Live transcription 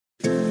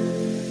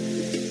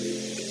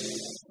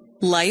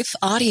Life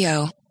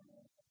Audio.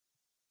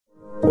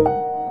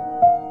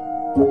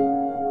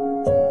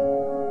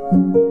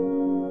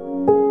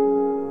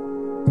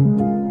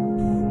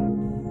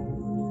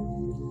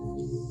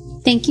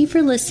 Thank you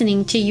for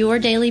listening to Your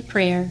Daily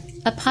Prayer,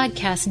 a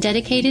podcast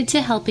dedicated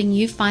to helping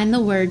you find the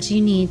words you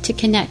need to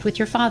connect with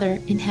your Father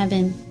in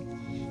heaven.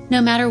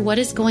 No matter what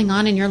is going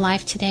on in your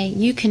life today,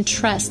 you can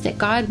trust that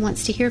God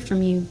wants to hear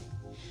from you.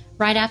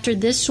 Right after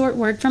this short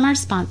word from our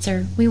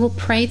sponsor, we will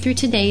pray through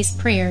today's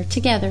prayer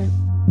together.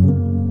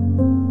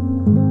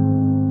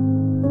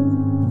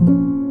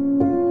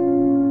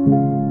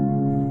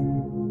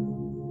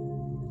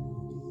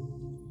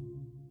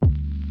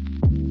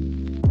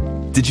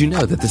 Did you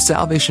know that the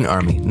Salvation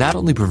Army not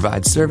only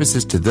provides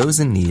services to those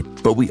in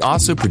need, but we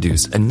also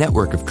produce a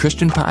network of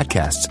Christian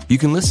podcasts you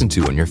can listen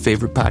to on your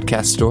favorite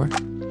podcast store?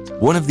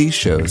 One of these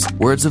shows,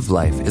 Words of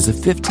Life, is a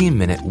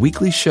 15-minute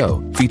weekly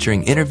show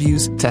featuring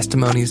interviews,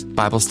 testimonies,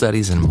 Bible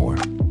studies, and more.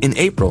 In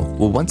April,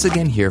 we'll once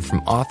again hear from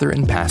author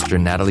and pastor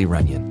Natalie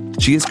Runyon.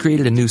 She has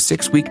created a new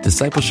 6-week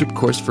discipleship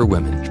course for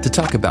women to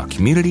talk about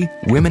community,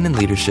 women in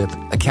leadership,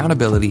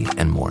 accountability,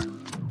 and more.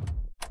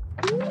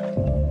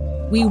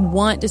 We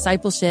want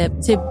discipleship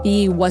to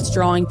be what's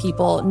drawing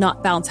people,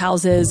 not bounce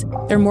houses.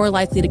 They're more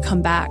likely to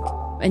come back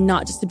and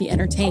not just to be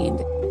entertained.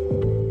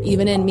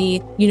 Even in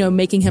me,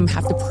 making him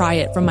have to pry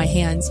it from my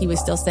hands, he was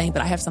still saying,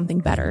 but I have something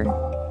better.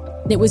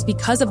 And it was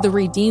because of the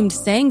redeemed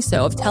saying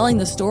so, of telling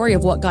the story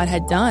of what God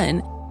had done.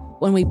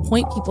 When we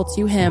point people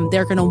to him,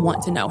 they're going to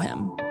want to know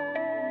him.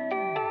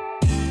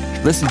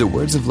 Listen to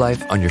Words of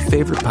Life on your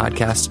favorite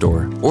podcast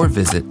store or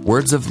visit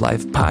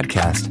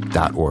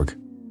wordsoflifepodcast.org.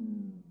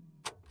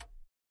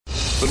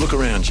 But look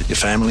around you. Your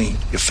family,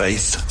 your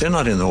faith, they're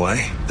not in the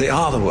way. They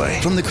are the way.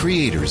 From the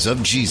creators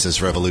of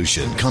Jesus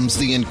Revolution comes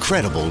the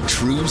incredible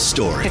true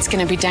story. It's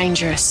going to be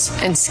dangerous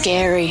and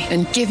scary,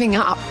 and giving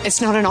up, it's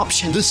not an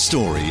option. The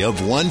story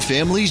of one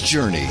family's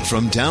journey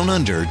from down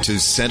under to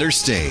center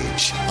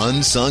stage.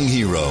 Unsung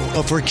Hero,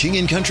 a For King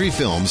and Country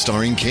film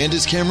starring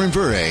Candace Cameron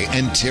Bure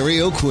and Terry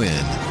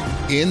O'Quinn.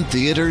 In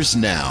theaters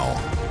now.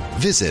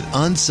 Visit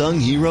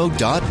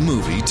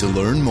unsunghero.movie to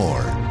learn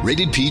more.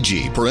 Rated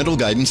PG. Parental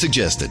guidance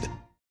suggested.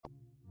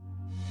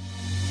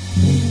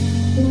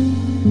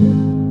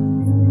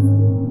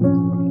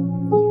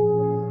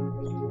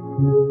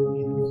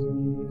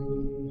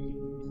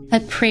 A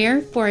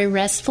Prayer for a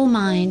Restful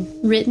Mind,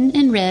 written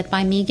and read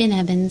by Megan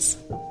Evans.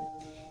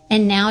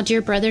 And now,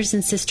 dear brothers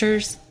and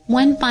sisters,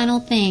 one final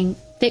thing.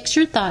 Fix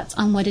your thoughts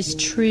on what is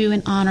true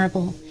and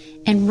honorable,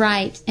 and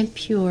right and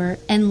pure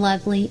and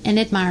lovely and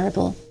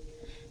admirable.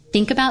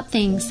 Think about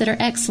things that are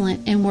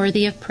excellent and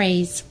worthy of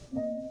praise.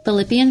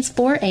 Philippians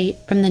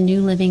 4:8 from the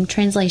New Living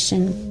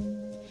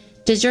Translation.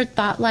 Does your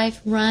thought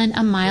life run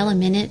a mile a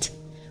minute?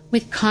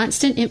 With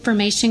constant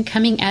information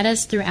coming at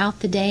us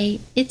throughout the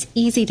day, it's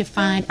easy to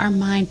find our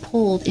mind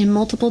pulled in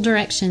multiple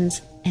directions,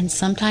 and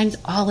sometimes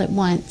all at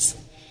once.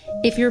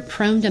 If you're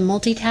prone to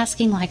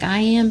multitasking like I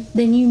am,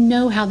 then you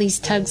know how these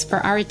tugs for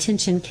our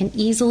attention can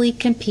easily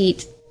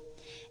compete.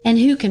 And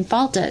who can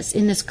fault us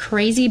in this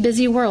crazy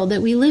busy world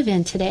that we live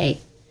in today?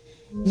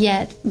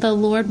 Yet, the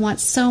Lord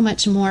wants so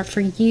much more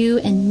for you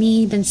and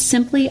me than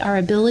simply our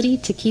ability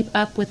to keep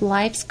up with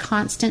life's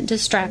constant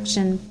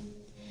distraction.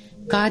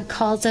 God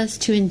calls us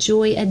to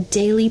enjoy a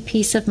daily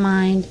peace of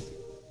mind.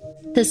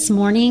 This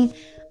morning,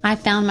 I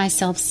found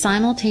myself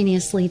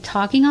simultaneously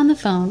talking on the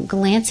phone,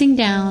 glancing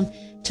down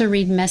to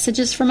read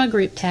messages from a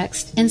group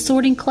text, and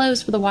sorting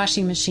clothes for the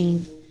washing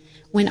machine.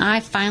 When I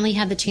finally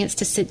had the chance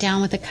to sit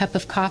down with a cup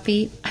of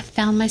coffee, I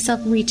found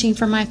myself reaching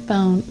for my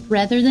phone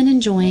rather than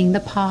enjoying the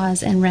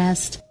pause and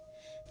rest.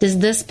 Does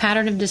this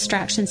pattern of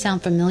distraction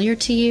sound familiar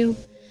to you?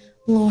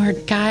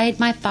 Lord, guide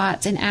my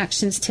thoughts and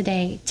actions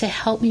today to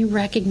help me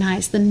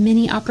recognize the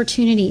many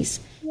opportunities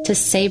to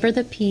savor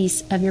the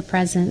peace of your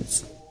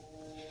presence.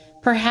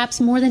 Perhaps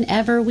more than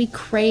ever, we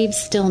crave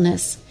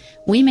stillness.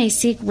 We may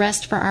seek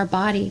rest for our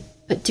body,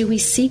 but do we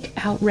seek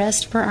out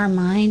rest for our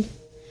mind?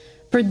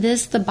 For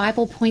this, the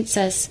Bible points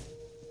us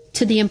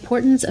to the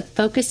importance of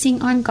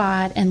focusing on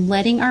God and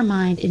letting our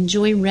mind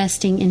enjoy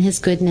resting in His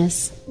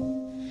goodness.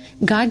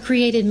 God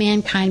created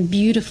mankind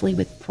beautifully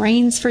with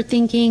brains for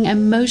thinking,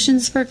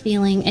 emotions for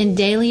feeling, and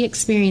daily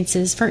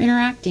experiences for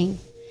interacting.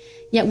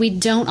 Yet we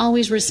don't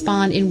always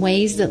respond in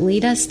ways that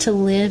lead us to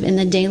live in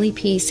the daily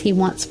peace He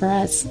wants for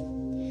us.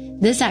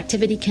 This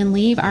activity can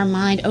leave our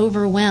mind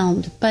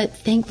overwhelmed, but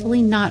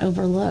thankfully not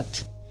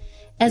overlooked.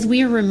 As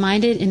we are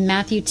reminded in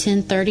Matthew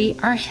 10:30,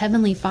 our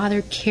Heavenly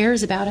Father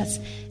cares about us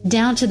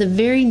down to the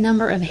very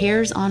number of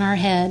hairs on our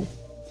head.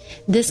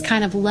 This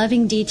kind of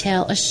loving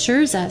detail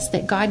assures us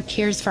that God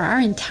cares for our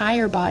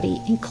entire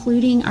body,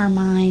 including our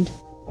mind.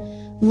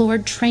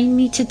 Lord, train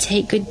me to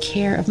take good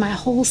care of my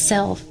whole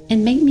self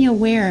and make me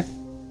aware of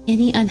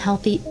any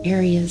unhealthy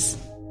areas.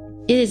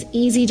 It is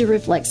easy to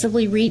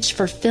reflexively reach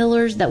for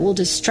fillers that will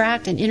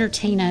distract and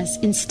entertain us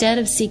instead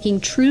of seeking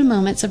true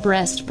moments of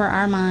rest for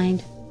our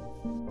mind.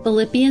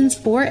 Philippians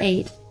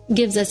 4:8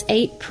 gives us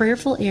 8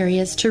 prayerful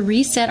areas to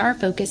reset our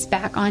focus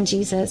back on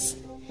Jesus.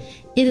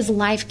 It is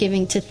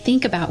life-giving to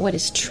think about what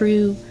is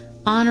true,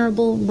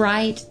 honorable,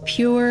 right,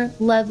 pure,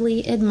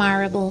 lovely,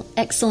 admirable,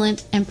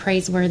 excellent, and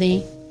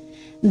praiseworthy.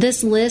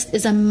 This list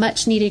is a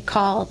much-needed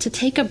call to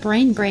take a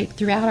brain break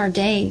throughout our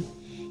day.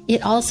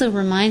 It also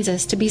reminds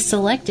us to be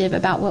selective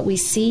about what we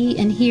see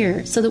and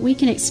hear so that we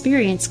can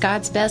experience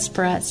God's best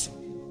for us,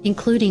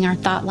 including our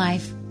thought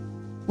life.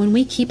 When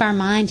we keep our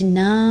mind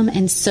numb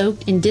and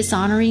soaked in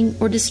dishonoring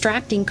or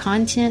distracting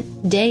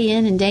content day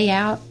in and day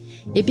out,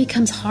 it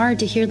becomes hard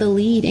to hear the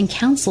lead and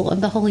counsel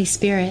of the Holy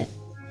Spirit.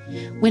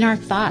 When our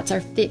thoughts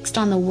are fixed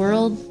on the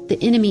world,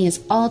 the enemy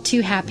is all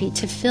too happy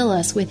to fill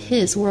us with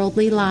his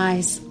worldly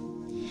lies.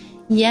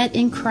 Yet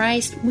in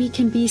Christ, we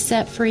can be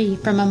set free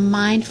from a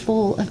mind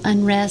full of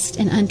unrest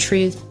and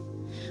untruth.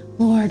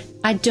 Lord,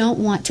 I don't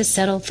want to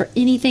settle for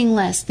anything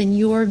less than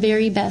your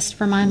very best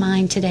for my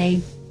mind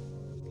today.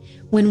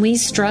 When we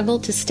struggle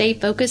to stay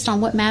focused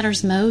on what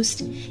matters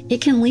most, it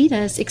can lead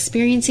us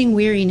experiencing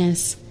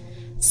weariness.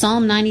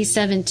 Psalm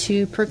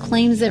 97:2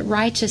 proclaims that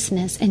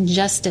righteousness and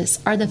justice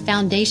are the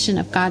foundation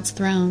of God's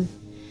throne.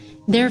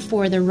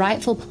 Therefore, the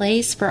rightful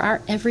place for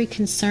our every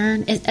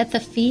concern is at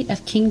the feet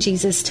of King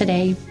Jesus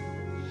today.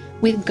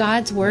 With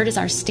God's Word as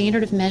our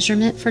standard of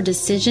measurement for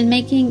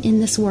decision-making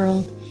in this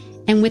world,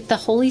 and with the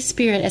Holy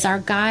Spirit as our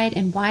guide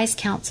and wise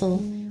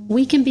counsel,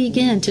 we can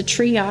begin to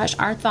triage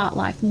our thought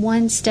life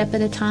one step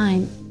at a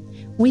time.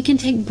 We can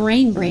take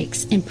brain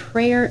breaks in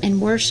prayer and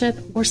worship,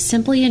 or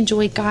simply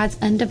enjoy God's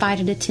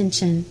undivided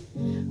attention.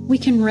 We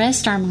can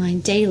rest our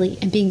mind daily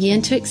and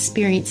begin to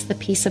experience the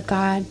peace of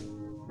God.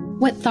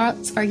 What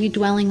thoughts are you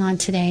dwelling on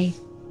today?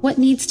 What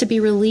needs to be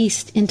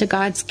released into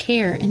God's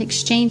care in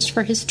exchange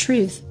for His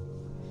truth?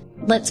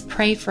 Let's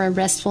pray for a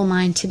restful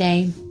mind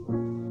today.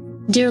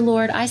 Dear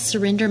Lord, I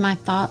surrender my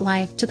thought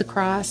life to the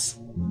cross.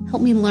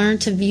 Help me learn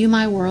to view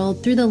my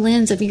world through the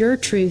lens of your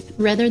truth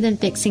rather than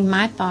fixing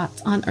my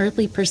thoughts on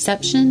earthly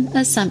perception,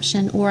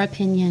 assumption, or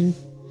opinion.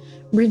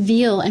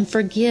 Reveal and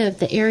forgive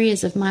the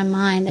areas of my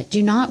mind that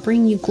do not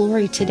bring you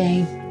glory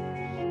today.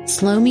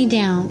 Slow me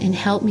down and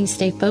help me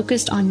stay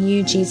focused on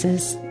you,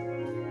 Jesus.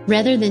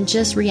 Rather than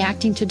just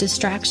reacting to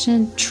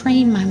distraction,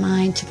 train my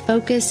mind to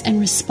focus and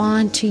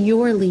respond to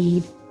your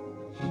lead.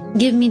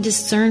 Give me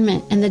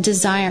discernment and the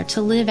desire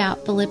to live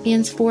out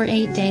Philippians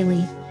 4:8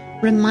 daily,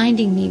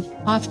 reminding me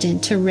often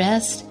to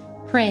rest,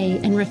 pray,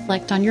 and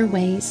reflect on your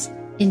ways.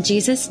 In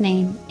Jesus'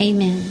 name,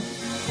 amen.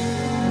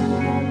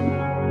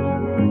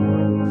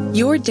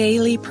 Your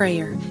Daily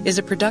Prayer is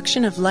a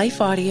production of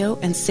Life Audio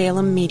and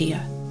Salem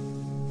Media.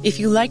 If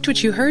you liked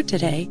what you heard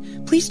today,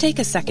 please take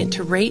a second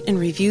to rate and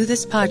review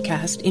this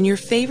podcast in your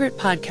favorite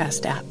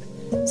podcast app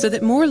so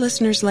that more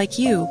listeners like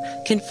you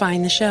can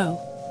find the show.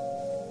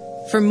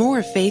 For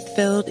more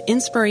faith-filled,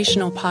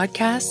 inspirational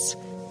podcasts,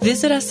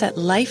 visit us at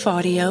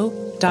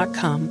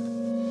lifeaudio.com.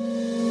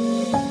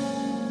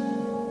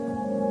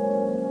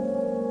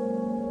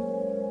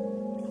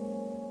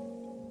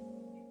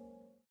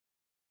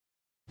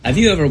 Have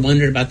you ever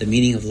wondered about the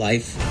meaning of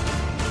life?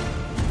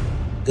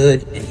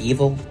 Good and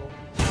evil?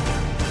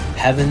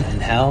 Heaven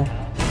and hell?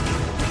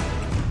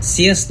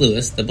 C.S.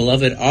 Lewis, the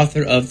beloved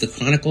author of The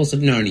Chronicles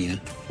of Narnia,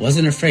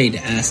 wasn't afraid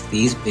to ask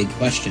these big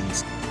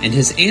questions, and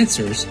his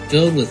answers,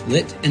 filled with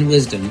wit and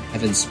wisdom,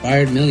 have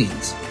inspired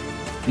millions.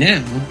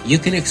 Now, you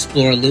can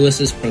explore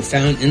Lewis's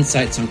profound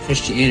insights on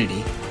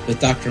Christianity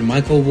with Dr.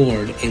 Michael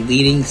Ward, a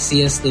leading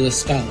C.S.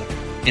 Lewis scholar,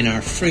 in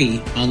our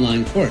free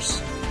online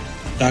course.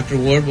 Dr.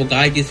 Ward will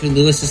guide you through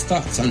Lewis's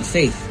thoughts on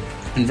faith,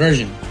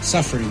 conversion,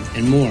 suffering,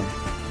 and more.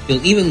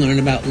 You'll even learn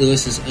about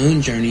Lewis's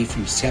own journey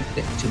from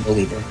skeptic to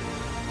believer.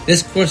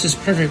 This course is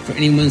perfect for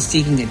anyone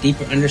seeking a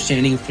deeper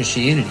understanding of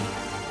Christianity.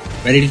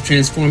 Ready to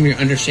transform your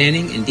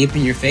understanding and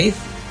deepen your faith?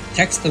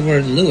 Text the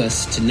word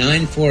Lewis to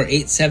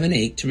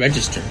 94878 to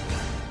register.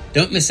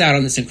 Don't miss out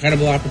on this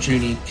incredible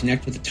opportunity to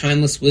connect with the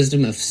timeless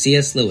wisdom of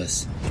C.S.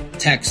 Lewis.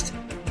 Text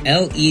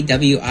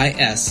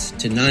LEWIS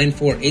to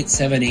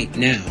 94878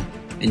 now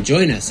and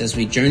join us as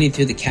we journey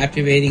through the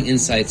captivating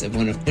insights of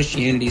one of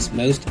Christianity's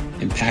most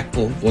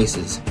impactful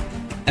voices.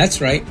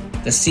 That's right,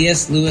 the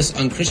C.S. Lewis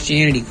on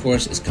Christianity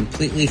course is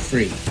completely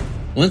free.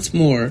 Once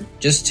more,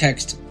 just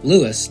text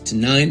Lewis to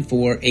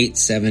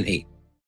 94878.